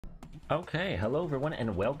Okay, hello everyone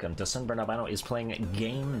and welcome to Sunburned. Albino is playing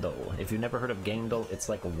Gamedle. If you've never heard of Gamedle, it's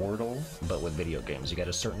like a Wordle, but with video games. You get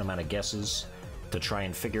a certain amount of guesses to try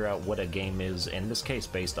and figure out what a game is, in this case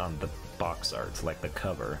based on the box art, like the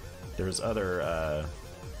cover. There's other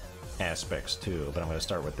aspects too, but I'm going to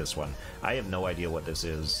start with this one. I have no idea what this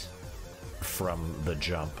is from the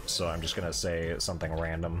jump, so I'm just going to say something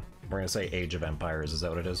random. We're going to say Age of Empires, is that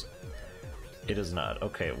what it is? It is not.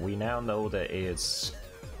 Okay, we now know that it's...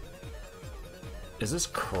 Is this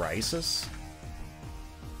Crisis?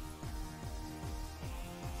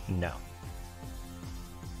 No.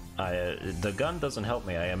 The gun doesn't help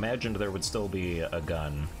me. I imagined there would still be a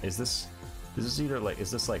gun. Is this either like,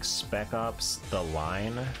 is this like Spec Ops: The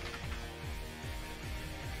Line?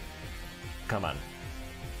 Come on.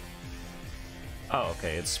 Oh,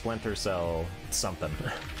 okay, it's Splinter Cell something.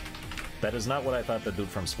 That is not what I thought the dude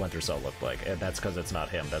from Splinter Cell looked like, and that's because it's not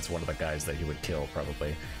him. That's one of the guys that he would kill,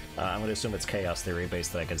 probably. I'm going to assume it's Chaos Theory,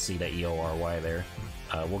 based that I can see the E-O-R-Y there.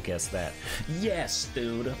 We'll guess that. Yes,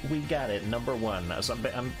 dude! We got it! Number one. So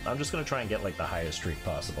I'm just going to try and get, like, the highest streak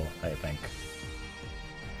possible, I think.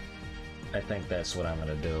 I think that's what I'm going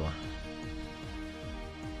to do.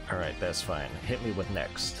 Alright, that's fine. Hit me with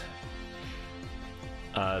next.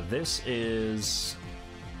 This is...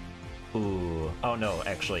 Ooh. Oh no,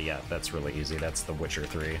 actually, yeah, that's really easy. That's The Witcher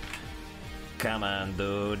 3. Come on,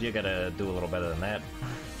 dude, you gotta do a little better than that.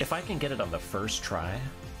 If I can get it on the first try...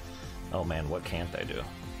 Oh man, what can't I do?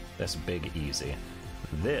 That's big easy.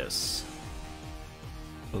 This...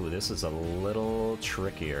 Ooh, this is a little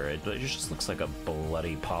trickier. It just looks like a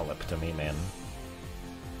bloody polyp to me, man.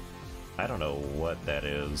 I don't know what that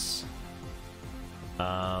is.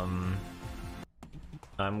 I'm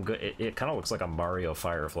good. It kind of looks like a Mario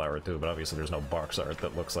Fire Flower too, but obviously there's no box art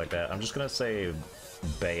that looks like that. I'm just gonna say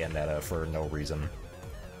Bayonetta for no reason.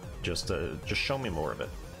 Just show me more of it.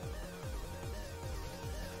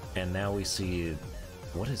 And now we see,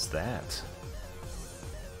 what is that?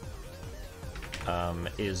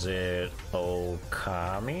 Is it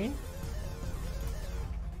Okami?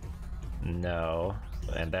 No,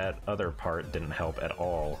 and that other part didn't help at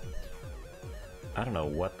all. I don't know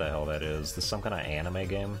what the hell that is. This some kind of anime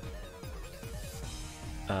game?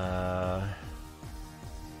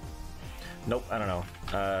 Nope, I don't know.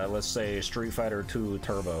 Let's say Street Fighter 2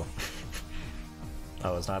 Turbo.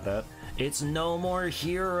 Oh, it's not that? It's No More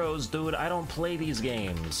Heroes, dude! I don't play these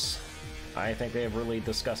games! I think they have really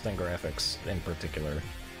disgusting graphics, in particular.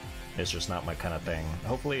 It's just not my kind of thing.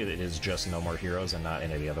 Hopefully it is just No More Heroes and not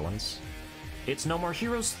any of the other ones. It's No More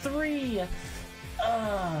Heroes 3!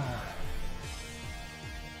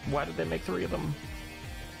 Why did they make 3 of them?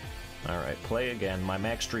 Alright, play again. My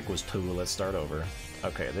max streak was 2. Let's start over.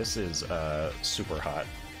 Okay, this is super hot.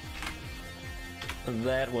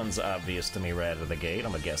 That one's obvious to me right out of the gate.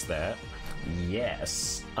 I'm gonna guess that.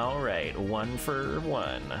 Yes. Alright, 1 for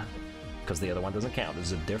 1. Because the other one doesn't count. This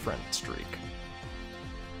is a different streak.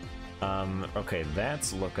 Okay,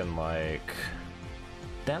 that's looking like...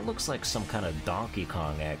 That looks like some kind of Donkey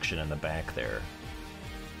Kong action in the back there.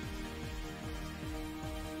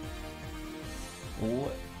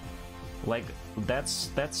 What? Like,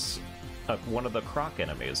 that's one of the Croc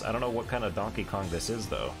enemies. I don't know what kind of Donkey Kong this is,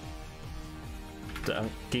 though.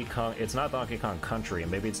 Donkey Kong... It's not Donkey Kong Country.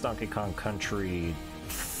 Maybe it's Donkey Kong Country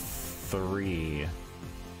 3.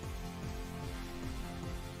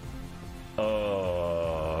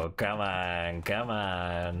 Oh, come on, come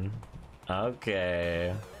on.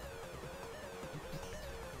 Okay.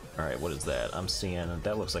 Alright, what is that? I'm seeing...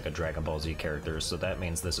 That looks like a Dragon Ball Z character, so that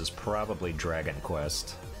means this is probably Dragon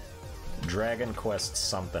Quest. Dragon Quest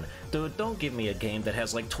something. Dude, don't give me a game that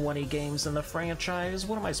has like 20 games in the franchise.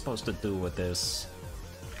 What am I supposed to do with this?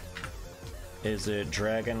 Is it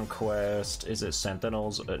Dragon Quest? Is it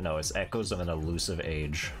Sentinels? No, it's Echoes of an Elusive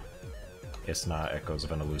Age. It's not Echoes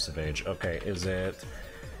of an Elusive Age. Okay, is it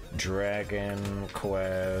Dragon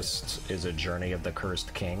Quest? Is it Journey of the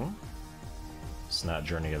Cursed King? It's not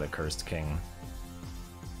Journey of the Cursed King.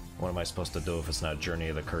 What am I supposed to do if it's not Journey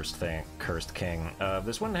of the Cursed King?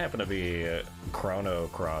 This wouldn't happen to be Chrono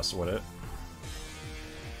Cross, would it?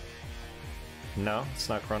 No, it's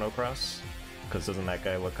not Chrono Cross? Because doesn't that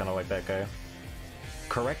guy look kind of like that guy?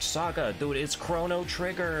 Correct Saga! Dude, it's Chrono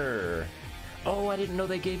Trigger! Oh, I didn't know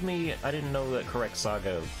they gave me... I didn't know that Correct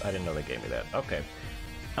Saga... I didn't know they gave me that. Okay.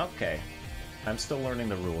 Okay. I'm still learning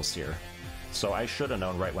the rules here. So I should have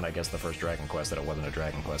known right when I guessed the first Dragon Quest that it wasn't a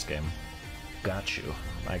Dragon Quest game. Got you.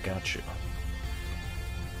 I got you.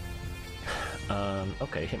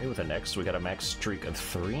 Okay, hit me with the next. We got a max streak of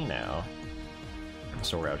 3 now.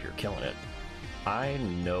 So we're out here killing it. I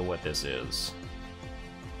know what this is.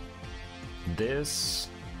 This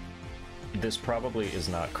this probably is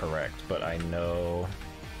not correct, but I know...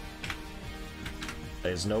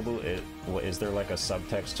 Is there like a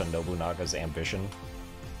subtext to Nobunaga's ambition?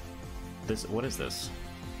 What is this?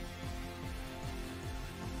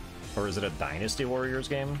 Or is it a Dynasty Warriors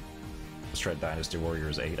game? Let's try Dynasty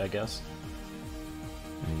Warriors 8, I guess.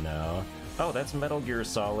 No. Oh, that's Metal Gear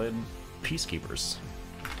Solid Peacekeepers.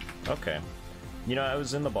 Okay. You know, I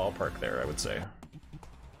was in the ballpark there, I would say.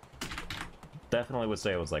 Definitely would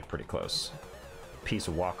say it was, like, pretty close. Peace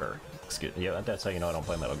Walker. Excuse me. Yeah, that's how you know I don't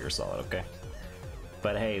play Metal Gear Solid, okay?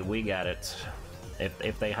 But hey, we got it.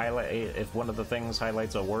 If they highlight... If one of the things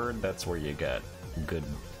highlights a word, that's where you got good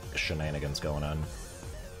shenanigans going on.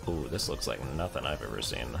 Ooh, this looks like nothing I've ever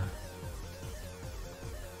seen.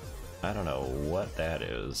 I don't know what that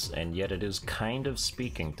is, and yet it is kind of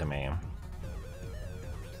speaking to me.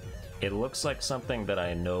 It looks like something that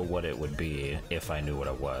I know what it would be if I knew what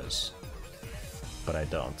it was. But I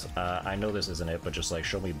don't. I know this isn't it, but just like,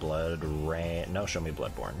 show me Blood, Rain... No, show me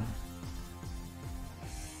Bloodborne.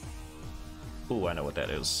 Ooh, I know what that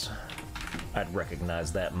is. I'd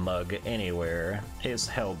recognize that mug anywhere. It's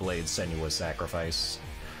Hellblade Senua's Sacrifice.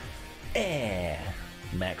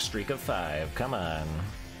 Max streak of 5, come on.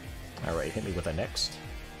 Alright, hit me with a next.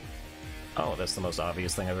 Oh, that's the most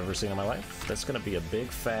obvious thing I've ever seen in my life. That's gonna be a big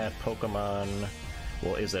fat Pokemon...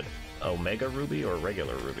 Well, is it Omega Ruby or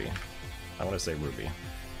regular Ruby? I want to say Ruby.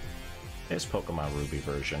 It's Pokemon Ruby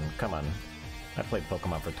version, come on. I played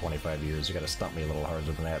Pokemon for 25 years, you gotta stump me a little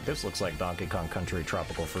harder than that. This looks like Donkey Kong Country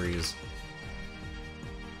Tropical Freeze.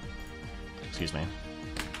 Excuse me.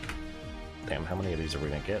 Damn, how many of these are we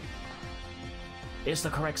gonna get? Is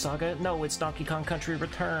the correct saga? No, it's Donkey Kong Country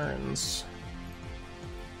Returns.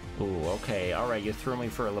 Ooh, okay, alright, you threw me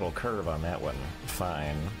for a little curve on that one.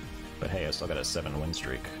 Fine. But hey, I still got a 7-win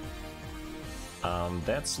streak.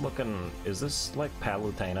 That's looking... Is this, like,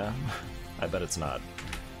 Palutena? I bet it's not.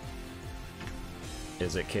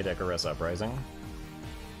 Is it Kid Icarus Uprising?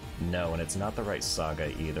 No, and it's not the right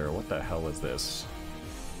saga either. What the hell is this?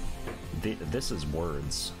 This is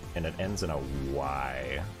words, and it ends in a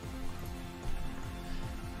Y.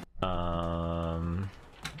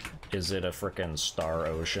 Is it a frickin' Star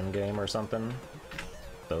Ocean game or something?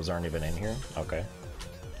 Those aren't even in here? Okay.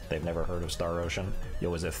 They've never heard of Star Ocean.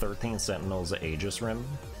 Yo, is it 13 Sentinels Aegis Rim?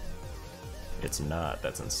 It's not,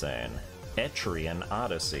 that's insane. Etrian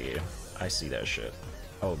Odyssey. I see that shit.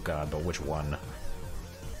 Oh god, but which one?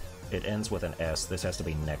 It ends with an S. This has to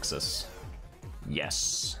be Nexus.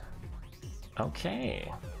 Yes. Okay.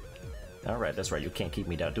 Alright, that's right, you can't keep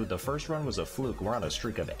me down. Dude, the first run was a fluke. We're on a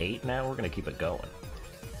streak of 8 now, we're gonna keep it going.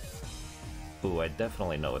 Ooh, I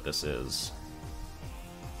definitely know what this is.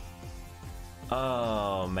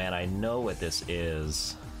 Oh man, I know what this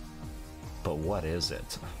is. But what is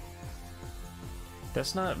it?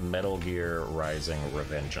 That's not Metal Gear Rising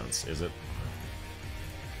Revengeance, is it?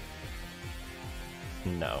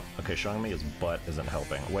 No. Okay, showing me his butt isn't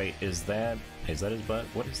helping. Wait, is that his butt?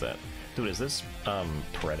 What is that? Dude, is this,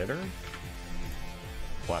 Predator?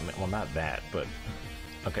 Well, I mean, well, not that, but...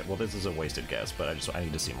 Okay, well, this is a wasted guess, but I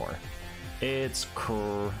need to see more. It's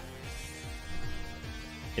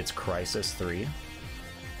Crisis 3.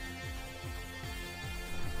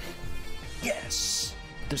 Yes!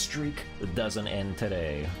 The streak doesn't end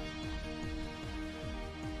today.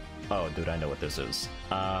 Oh, dude, I know what this is.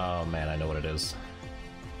 Oh, man, I know what it is.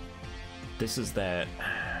 This is that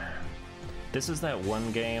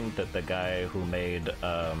one game that the guy who made,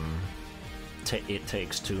 It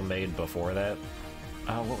Takes Two made before that.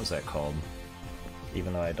 Oh, what was that called?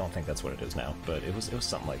 Even though I don't think that's what it is now, but it was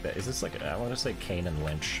something like that. Is this like, I want to say Kane and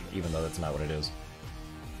Lynch, even though that's not what it is.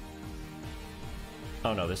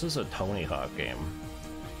 Oh no, this is a Tony Hawk game.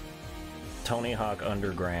 Tony Hawk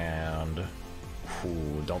Underground.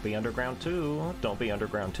 Ooh, don't be Underground 2. Don't be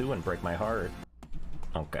Underground 2 and break my heart.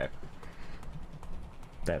 Okay.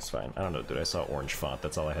 That's fine. I don't know, dude, I saw orange font.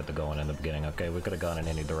 That's all I had to go in the beginning. Okay, we could have gone in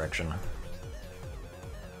any direction.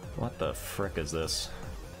 What the frick is this?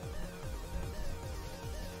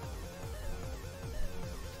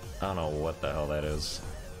 I don't know what the hell that is.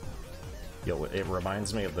 Yo, it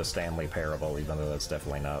reminds me of the Stanley Parable, even though that's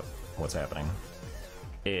definitely not what's happening.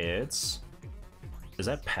 It's... Is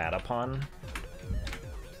that Patapon?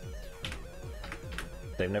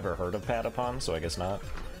 They've never heard of Patapon, so I guess not.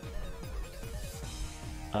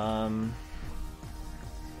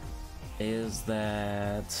 Is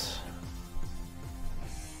that...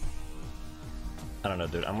 I don't know,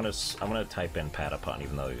 dude. I'm gonna type in Patapon,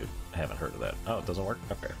 even though you haven't heard of that. Oh, it doesn't work?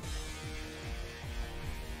 Okay.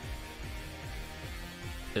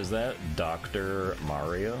 Is that Dr.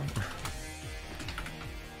 Mario?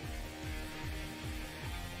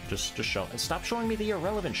 Just show. Stop showing me the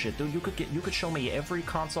irrelevant shit, dude. You could show me every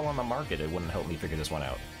console on the market. It wouldn't help me figure this one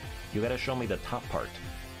out. You gotta show me the top part.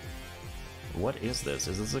 What is this?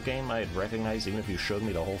 Is this a game I'd recognize even if you showed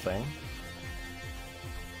me the whole thing?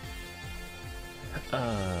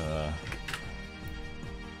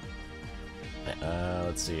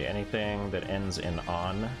 Let's see. Anything that ends in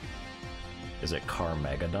on? Is it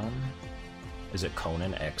Carmageddon? Is it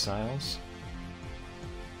Conan Exiles?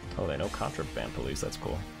 Oh, they know Contraband Police. That's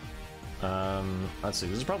cool. Let's see.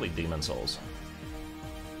 This is probably Demon Souls.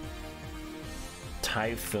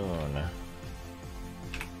 Typhoon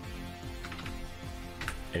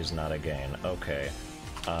is not a game. Okay.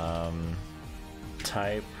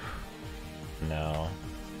 Type. No.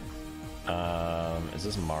 Is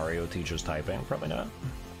this Mario Teaches Typing? Probably not.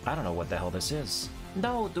 I don't know what the hell this is.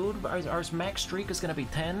 No, dude. Our max streak is gonna be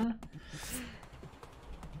 10?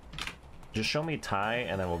 Just show me Thai,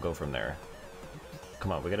 and then we'll go from there.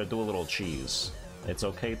 Come on, we gotta do a little cheese. It's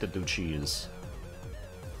okay to do cheese.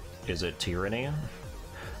 Is it Tyranny?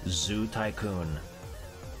 Zoo Tycoon.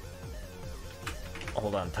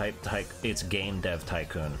 Hold on, it's Game Dev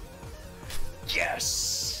Tycoon.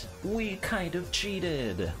 Yes! We kind of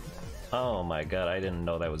cheated! Oh my god, I didn't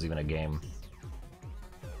know that was even a game.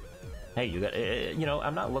 Hey, you know,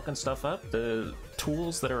 I'm not looking stuff up. The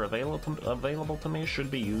tools that are available to me should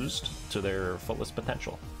be used to their fullest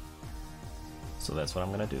potential. So that's what I'm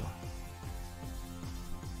gonna do.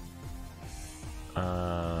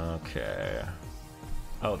 Okay.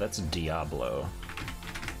 Oh, that's Diablo.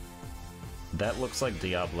 That looks like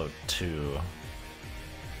Diablo 2.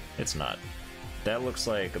 It's not. That looks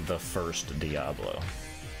like the first Diablo.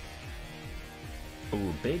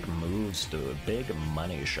 Ooh, big moves, dude. Big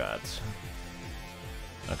money shots.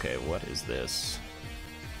 Okay, what is this?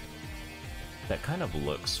 That kind of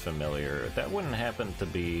looks familiar. That wouldn't happen to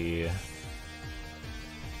be...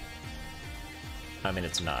 I mean,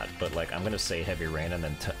 it's not, but like, I'm gonna say Heavy Rain and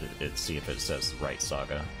then see if it says right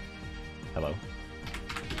Saga. Hello?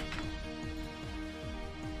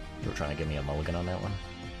 You were trying to give me a mulligan on that one?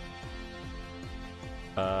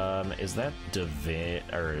 Is that The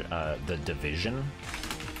Division?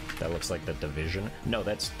 That looks like The Division. No,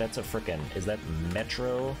 that's a frickin'... Is that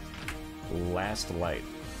Metro Last Light?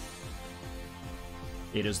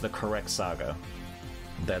 It is the correct saga.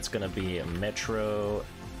 That's gonna be Metro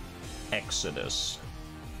Exodus.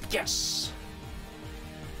 Yes!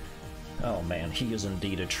 Oh man, he is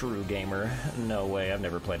indeed a true gamer. No way, I've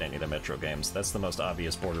never played any of the Metro games. That's the most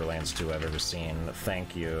obvious Borderlands 2 I've ever seen.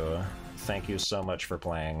 Thank you. Thank you so much for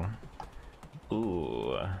playing.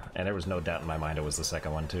 Ooh, and there was no doubt in my mind it was the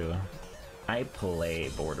second one too. I play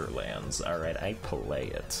Borderlands, alright, I play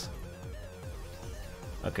it.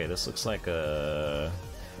 Okay, this looks like a...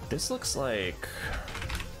 This looks like...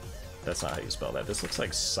 That's not how you spell that. This looks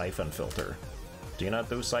like Siphon Filter. Do you not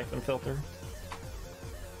do Siphon Filter?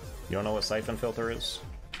 You don't know what Siphon Filter is?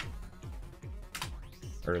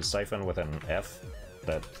 Or is Siphon with an F?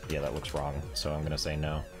 Yeah, that looks wrong, so I'm gonna say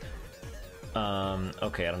no.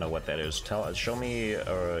 Okay, I don't know what that is. Show me,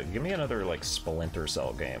 give me another, like, Splinter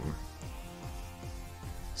Cell game.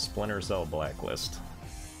 Splinter Cell Blacklist.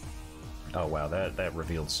 Oh wow, that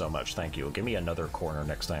revealed so much, thank you. Give me another corner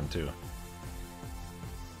next time, too.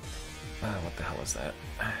 What the hell is that?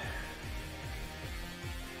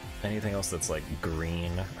 Anything else that's, like,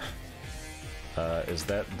 green? Is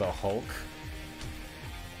that the Hulk?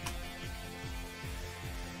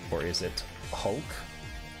 Or is it Hulk?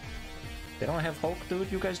 They don't have Hulk,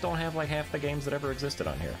 dude? You guys don't have, like, half the games that ever existed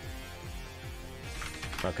on here.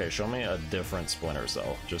 Okay, show me a different Splinter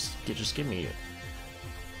Cell. Just give me...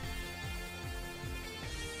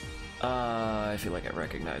 I feel like I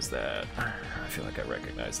recognize that. I feel like I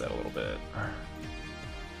recognize that a little bit.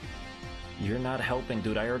 You're not helping,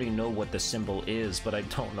 dude. I already know what the symbol is, but I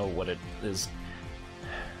don't know what it is.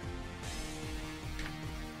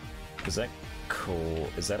 Is that cool?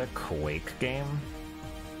 Is that a Quake game?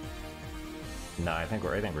 No, I think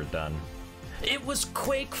we're done. It was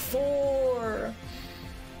Quake 4!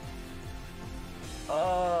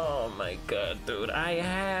 Oh my god, dude, I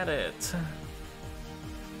had it!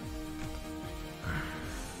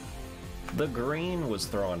 The green was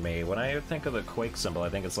throwing me. When I think of the Quake symbol, I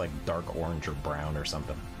think it's like dark orange or brown or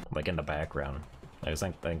something. Like in the background. I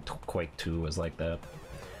think Quake 2 was like that.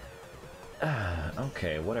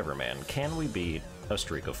 Okay, whatever, man. Can we beat a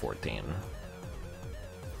streak of 14?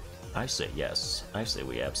 I say yes. I say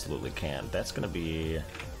we absolutely can. That's gonna be...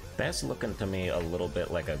 That's looking to me a little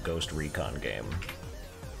bit like a Ghost Recon game.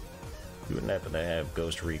 You wouldn't happen to have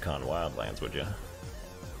Ghost Recon Wildlands, would you?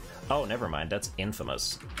 Oh, never mind. That's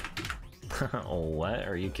Infamous. What?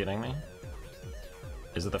 Are you kidding me?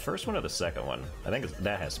 Is it the first one or the second one? I think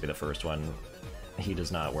that has to be the first one. He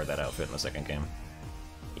does not wear that outfit in the second game.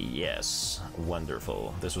 Yes,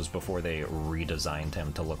 wonderful. This was before they redesigned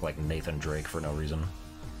him to look like Nathan Drake for no reason.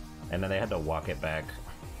 And then they had to walk it back.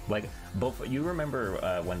 Like, both, you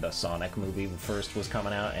remember when the Sonic movie first was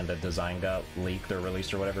coming out and the design got leaked or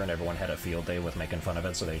released or whatever, and everyone had a field day with making fun of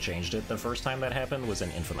it, so they changed it? The first time that happened was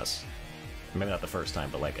in Infamous. Maybe not the first time,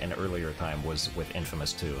 but like an earlier time was with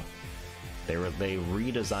Infamous 2. They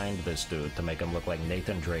redesigned this dude to make him look like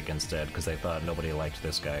Nathan Drake instead, because they thought nobody liked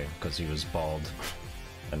this guy because he was bald,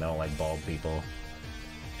 and they don't like bald people.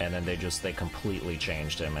 And then they completely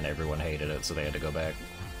changed him, and everyone hated it, so they had to go back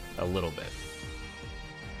a little bit.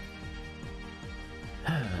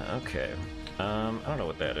 Okay, I don't know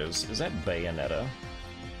what that is. Is that Bayonetta?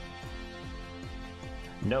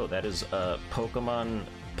 No, that is Pokemon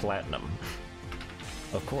Platinum.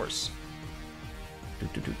 Of course.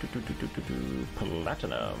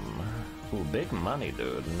 Platinum. Ooh, big money,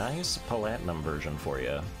 dude. Nice Platinum version for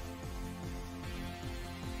you.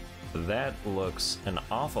 That looks an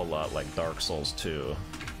awful lot like Dark Souls 2.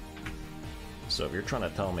 So if you're trying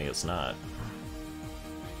to tell me it's not,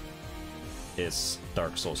 it's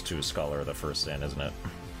Dark Souls 2 Scholar of the First Sin, isn't it?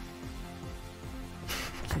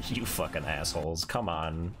 You fucking assholes. Come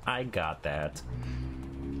on. I got that.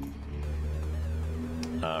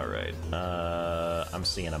 Alright. I'm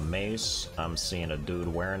seeing a mace. I'm seeing a dude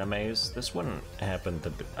wearing a mace. This wouldn't happen to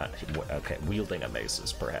be... okay, wielding a mace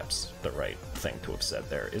is perhaps the right thing to have said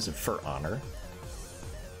there. Is it for honor?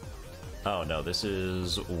 Oh no, this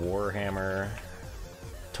is Warhammer...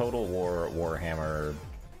 Total War Warhammer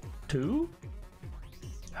 2?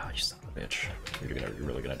 Oh, you son of a bitch. You're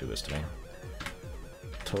really gonna do this to me.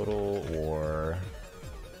 Total War...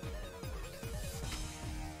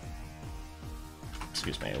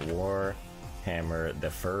 Excuse me, Warhammer, the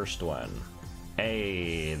first one.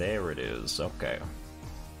 Hey, there it is. Okay.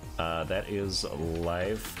 That is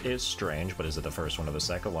Life is Strange, but is it the first one or the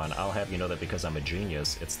second one? I'll have you know that because I'm a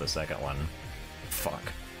genius, it's the second one. Fuck.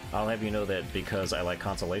 I'll have you know that because I like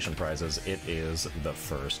consolation prizes, it is the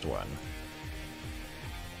first one.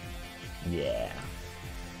 Yeah.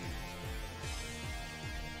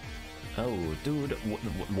 Oh, dude,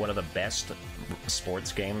 one of the best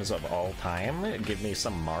sports games of all time? Give me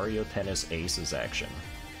some Mario Tennis Aces action.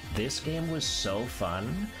 This game was so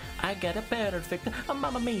fun. I get a perfect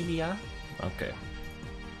Mamma Mia. Okay.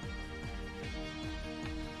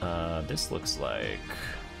 This looks like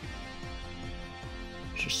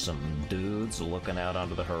just some dudes looking out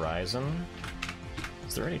onto the horizon.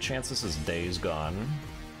 Is there any chance this is Days Gone?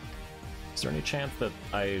 Is there any chance that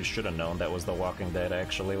I should have known that was The Walking Dead,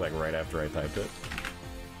 actually, like right after I typed it?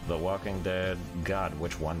 The Walking Dead... God,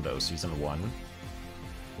 which one, though? Season 1?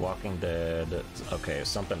 Walking Dead... Okay,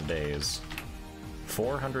 something days.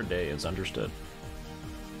 400 days, understood.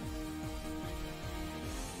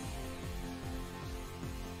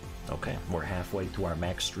 Okay, we're halfway to our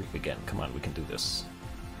max streak again. Come on, we can do this.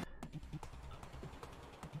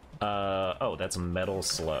 Oh, that's Metal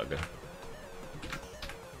Slug.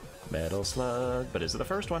 Metal Slug, but is it the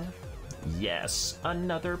first one? Yes,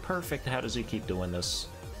 another perfect. How does he keep doing this?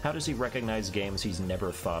 How does he recognize games he's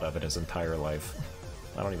never thought of in his entire life?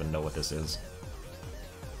 I don't even know what this is.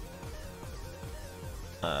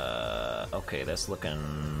 Okay, that's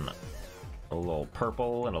looking a little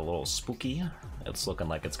purple and a little spooky. It's looking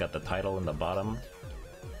like it's got the title in the bottom.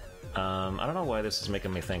 I don't know why this is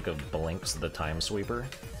making me think of Blinks the Time Sweeper,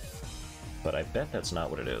 but I bet that's not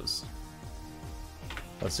what it is.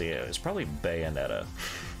 Let's see, it's probably Bayonetta.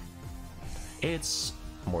 It's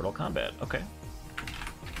Mortal Kombat, okay.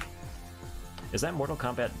 Is that Mortal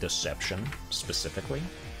Kombat Deception, specifically?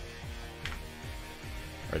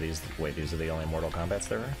 Are these... wait, these are the only Mortal Kombats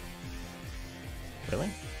there are?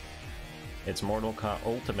 Really? It's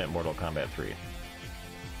Ultimate Mortal Kombat 3.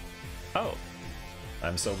 Oh!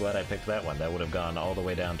 I'm so glad I picked that one. That would have gone all the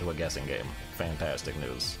way down to a guessing game. Fantastic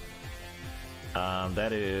news.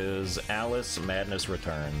 That is Alice Madness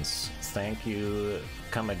Returns. Thank you.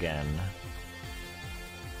 Come again.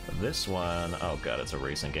 This one... oh god, it's a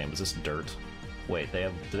racing game. Is this Dirt? Wait,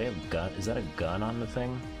 do they have gun? Is that a gun on the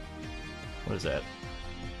thing? What is that?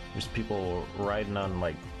 There's people riding on,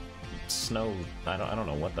 like, snow... I don't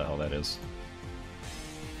know what the hell that is.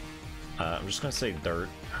 I'm just gonna say Dirt,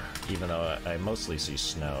 even though I mostly see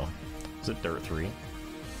snow. Is it Dirt 3?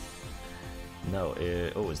 No,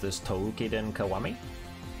 oh, is this Toukiden Kawami?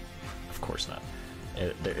 Of course not.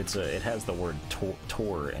 It has the word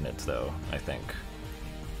tour in it, though, I think.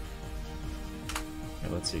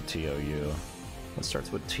 Okay, let's see, TOU. It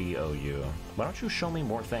starts with TOU. Why don't you show me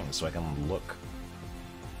more things so I can look?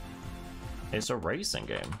 It's a racing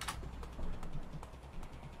game.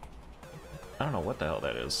 I don't know what the hell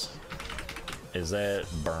that is. Is that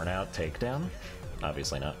Burnout Takedown?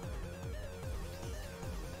 Obviously not.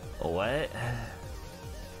 What?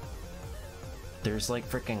 There's like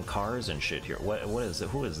freaking cars and shit here. What is it?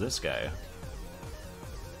 Who is this guy?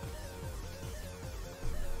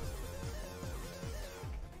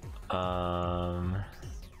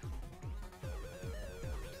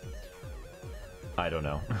 I don't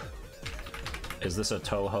know. Is this a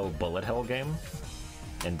Toho bullet hell game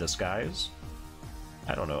in disguise?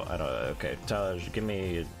 I don't know. Okay, Taj, give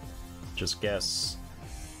me, just guess.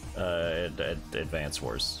 Advance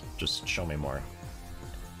Wars. Just show me more.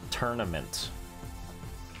 Tournament.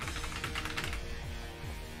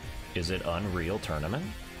 Is it Unreal Tournament?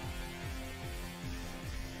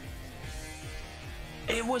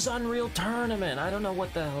 It was Unreal Tournament! I don't know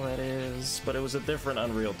what the hell that is, but it was a different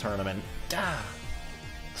Unreal Tournament. Ah!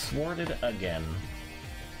 Thwarted again.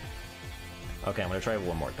 Okay, I'm gonna try it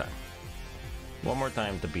one more time. One more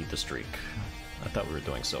time to beat the streak. I thought we were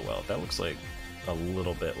doing so well. That looks like a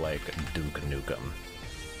little bit like Duke Nukem.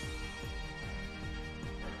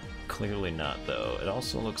 Clearly not, though. It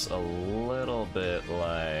also looks a little bit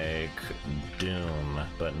like Doom,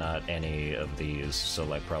 but not any of these, so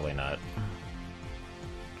like probably not.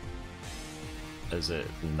 Is it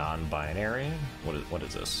non-binary? What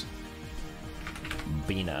is this?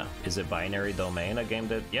 Bina. Is it Binary Domain? A game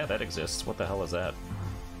that... yeah, that exists. What the hell is that?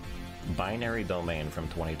 Binary Domain from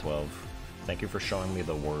 2012. Thank you for showing me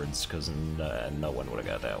the words, because no one would have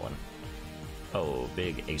got that one. Oh,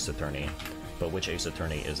 big Ace Attorney. But which Ace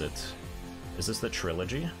Attorney is it? Is this the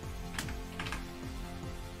trilogy?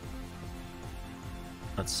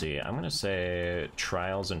 Let's see, I'm gonna say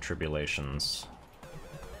Trials and Tribulations.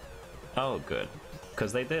 Oh, good.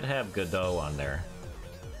 Because they did have Godot on there.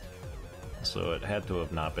 So it had to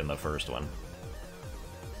have not been the first one.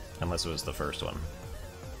 Unless it was the first one.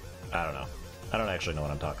 I don't know. I don't actually know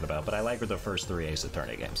what I'm talking about, but I like the first 3 Ace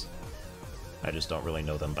Attorney games. I just don't really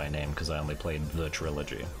know them by name because I only played the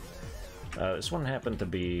trilogy. This one happened to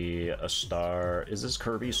be a star. Is this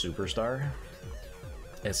Kirby Superstar?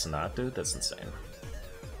 It's not, dude? That's insane.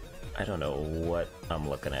 I don't know what I'm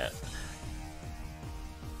looking at.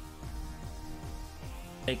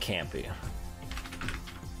 It can't be.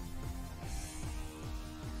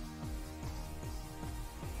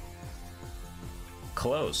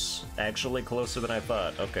 Close. Actually closer than I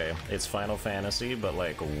thought. Okay, it's Final Fantasy, but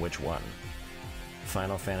like, which one?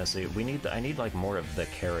 Final Fantasy. I need like more of the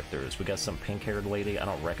characters. We got some pink-haired lady. I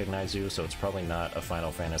don't recognize you, so it's probably not a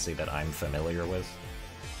Final Fantasy that I'm familiar with.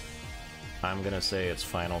 I'm gonna say it's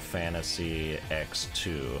Final Fantasy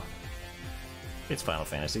X2. It's Final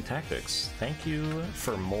Fantasy Tactics. Thank you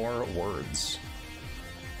for more words.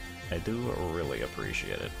 I do really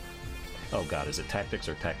appreciate it. Oh god, is it Tactics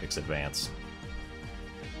or Tactics Advance?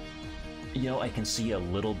 You know, I can see a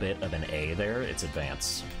little bit of an A there. It's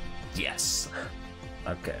Advance. Yes!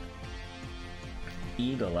 Okay.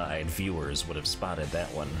 Eagle-eyed viewers would have spotted that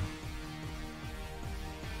one.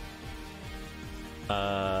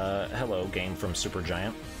 Hello, game from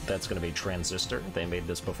Supergiant. That's gonna be Transistor. They made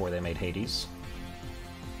this before they made Hades.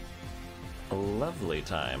 Lovely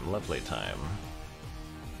time, lovely time.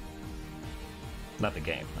 Not the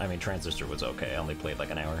game. I mean, Transistor was okay. I only played like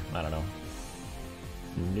an hour. I don't know.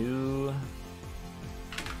 New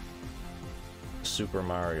Super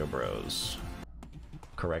Mario Bros.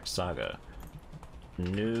 Correct saga.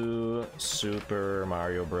 New Super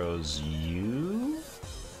Mario Bros. U?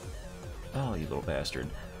 Oh, you little bastard.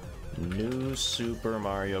 New Super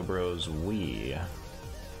Mario Bros. Wii.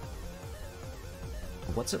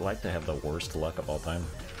 What's it like to have the worst luck of all time?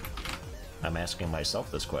 I'm asking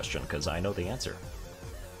myself this question because I know the answer.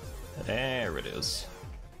 There it is.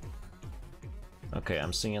 Okay,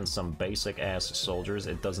 I'm seeing some basic-ass soldiers.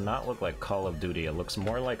 It does not look like Call of Duty. It looks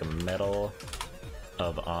more like a Medal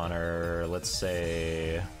of Honor, let's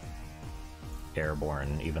say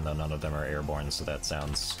Airborne, even though none of them are airborne, so that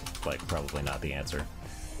sounds like probably not the answer.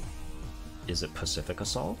 Is it Pacific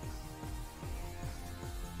Assault?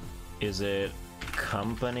 Is it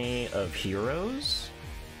Company of Heroes?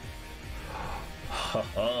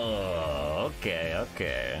 Oh, okay,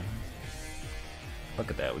 okay. Look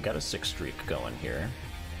at that, we got a 6 streak going here.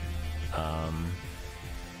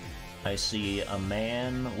 I see a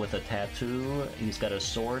man with a tattoo. He's got a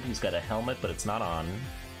sword, he's got a helmet, but it's not on.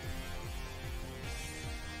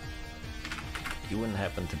 You wouldn't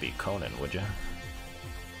happen to be Conan, would you?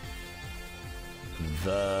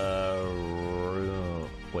 The Room.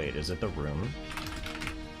 Wait, is it The Room?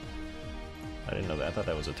 I didn't know that. I thought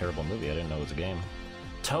that was a terrible movie. I didn't know it was a game.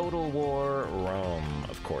 Total War Rome,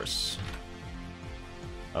 of course.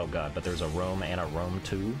 Oh god, but there's a Rome and a Rome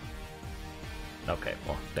 2? Okay,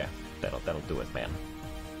 well, that'll do it, man.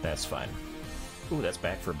 That's fine. Ooh, that's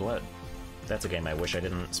Back for Blood. That's a game I wish I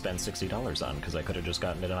didn't spend $60 on, because I could have just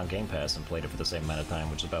gotten it on Game Pass and played it for the same amount of time,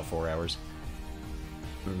 which is about 4 hours.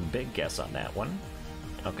 Big guess on that one.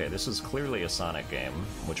 Okay, this is clearly a Sonic game,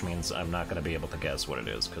 which means I'm not going to be able to guess what it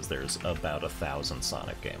is, because there's about 1,000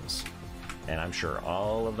 Sonic games. And I'm sure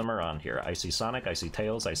all of them are on here. I see Sonic, I see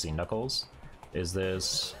Tails, I see Knuckles. Is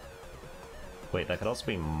this... Wait, that could also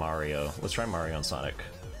be Mario. Let's try Mario and Sonic.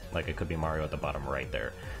 Like, it could be Mario at the bottom right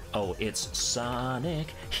there. Oh, it's Sonic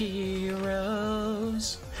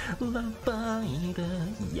Heroes, loved by the...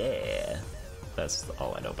 Yeah! That's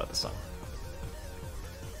all I know about the song.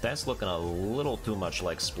 That's looking a little too much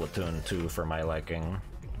like Splatoon 2 for my liking,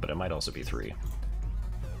 but it might also be 3.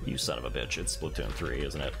 You son of a bitch, it's Splatoon 3,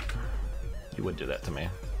 isn't it? You would do that to me.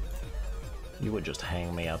 You would just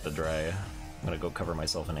hang me out to dry. I'm gonna go cover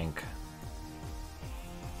myself in ink.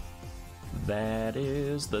 That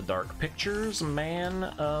is the Dark Pictures Man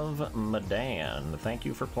of Medan. Thank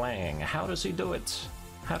you for playing. How does he do it?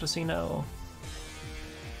 How does he know?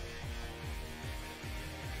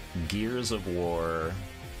 Gears of War.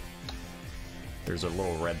 There's a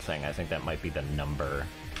little red thing. I think that might be the number.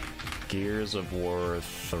 Gears of War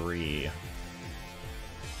 3.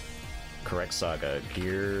 Correct saga.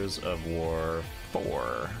 Gears of War 4.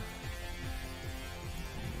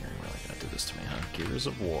 You're really gonna do this to me, huh? Gears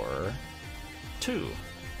of War 2.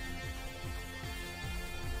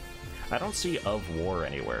 I don't see Of War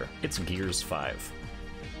anywhere. It's Gears 5.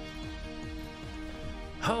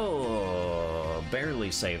 Oh, barely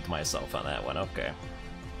saved myself on that one. Okay.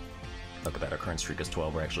 Look at that, our current streak is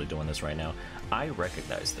 12. We're actually doing this right now. I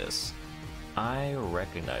recognize this. I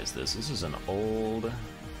recognize this. This is an old...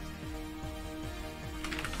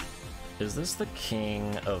 Is this the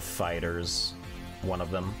King of Fighters? One of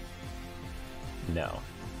them? No.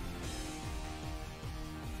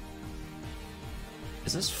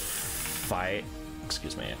 Is this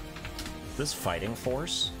Excuse me. Is this Fighting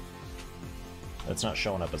Force? It's not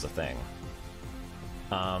showing up as a thing.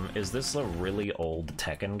 Is this a really old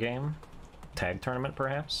Tekken game? Tag Tournament,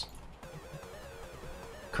 perhaps?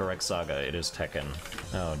 Correct saga, it is Tekken.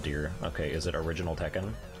 Oh dear. Okay, is it original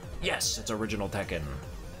Tekken? Yes, it's original Tekken!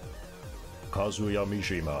 Kazuya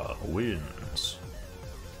Mishima wins.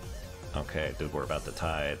 Okay, dude, we're about to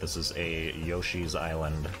tie. This is a Yoshi's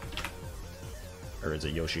Island. Or is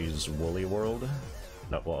it Yoshi's Woolly World?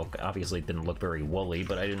 No, well, obviously it didn't look very woolly,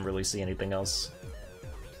 but I didn't really see anything else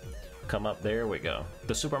come up. There we go.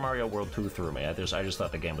 The Super Mario World 2 threw me. I just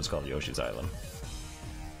thought the game was called Yoshi's Island.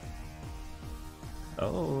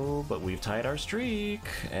 Oh, but we've tied our streak,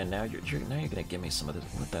 and now you're gonna give me some of this.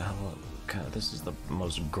 What the hell? God, this is the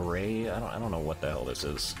most gray. I don't know what the hell this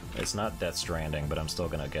is. It's not Death Stranding, but I'm still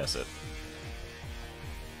gonna guess it.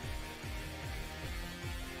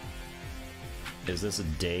 Is this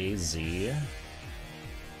DayZ?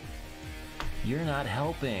 You're not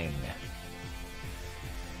helping.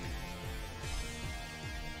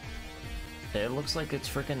 It looks like it's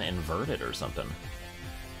freaking inverted or something.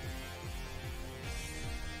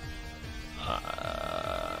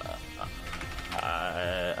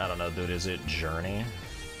 I don't know, dude. Is it Journey?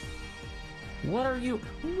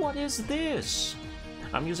 What is this?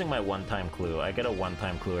 I'm using my one-time clue. I get a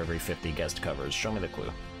one-time clue every 50 guest covers. Show me the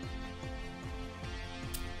clue.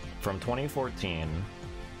 From 2014.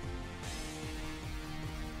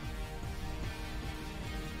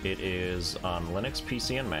 It is on Linux,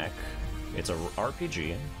 PC, and Mac. It's a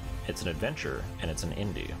RPG, it's an adventure, and it's an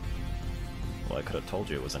indie. Well, I could have told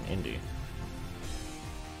you it was an indie.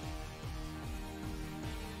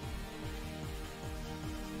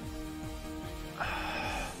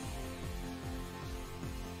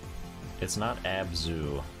 It's not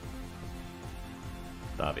Abzu.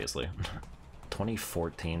 Obviously.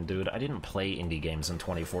 2014, dude. I didn't play indie games in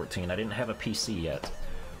 2014. I didn't have a PC yet.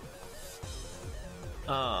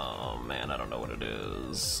 Oh, man, I don't know what it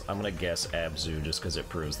is. I'm gonna guess Abzu just because it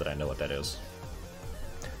proves that I know what that is.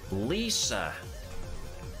 Lisa!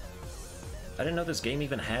 I didn't know this game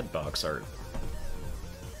even had box art.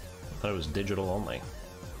 I thought it was digital only.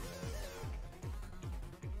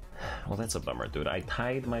 Well, that's a bummer, dude. I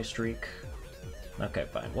tied my streak. Okay,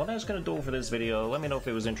 fine. Well, that's gonna do it for this video. Let me know if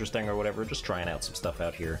it was interesting or whatever. Just trying out some stuff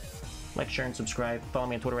out here. Like, share, and subscribe. Follow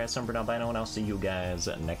me on Twitter at Sunburned Albino, and I'll see you guys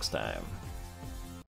next time.